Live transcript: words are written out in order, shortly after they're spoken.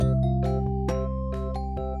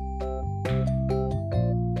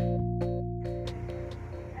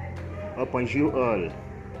Upon you all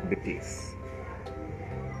be peace.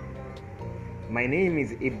 My name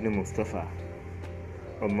is Ibn Mustafa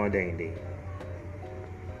Omodainde.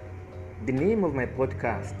 The name of my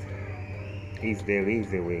podcast is There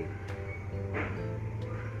Is a Way.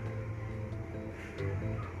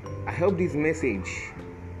 I hope this message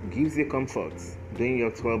gives you comfort during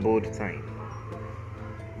your troubled time.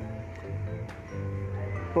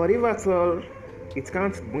 But if at all it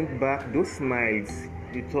can't bring back those smiles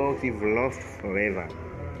you thought you've lost forever,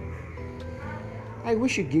 I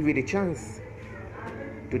wish you give it a chance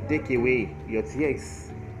to take away your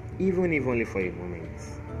tears, even if only for a moment.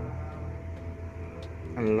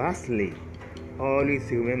 And lastly,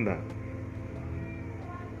 always remember,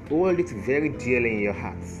 hold it very dearly in your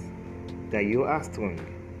heart that you are strong.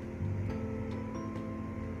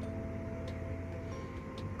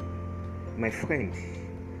 My friend,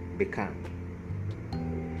 be calm.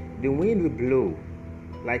 The wind will blow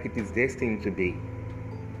like it is destined to be.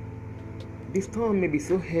 The storm may be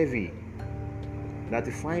so heavy that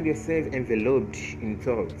you find yourself enveloped in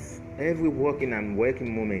thoughts every waking and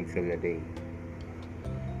waking moments of your day.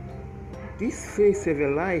 This phase of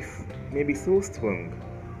your life may be so strong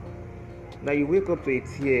that you wake up to a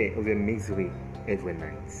tear of your misery every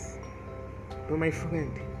night. But my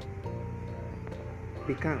friend,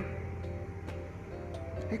 be calm.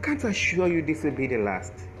 I can't assure you this will be the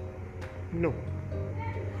last. No.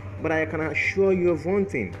 But I can assure you of one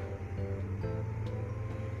thing.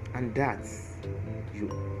 And that you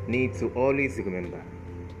need to always remember.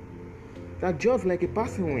 That just like a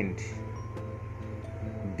passing wind,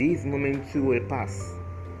 this moment too will pass,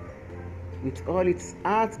 with all its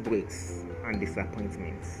heartbreaks and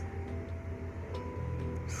disappointments.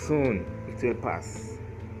 Soon it will pass.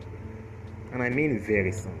 And I mean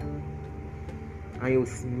very soon. And you'll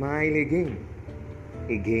smile again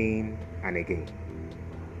and again.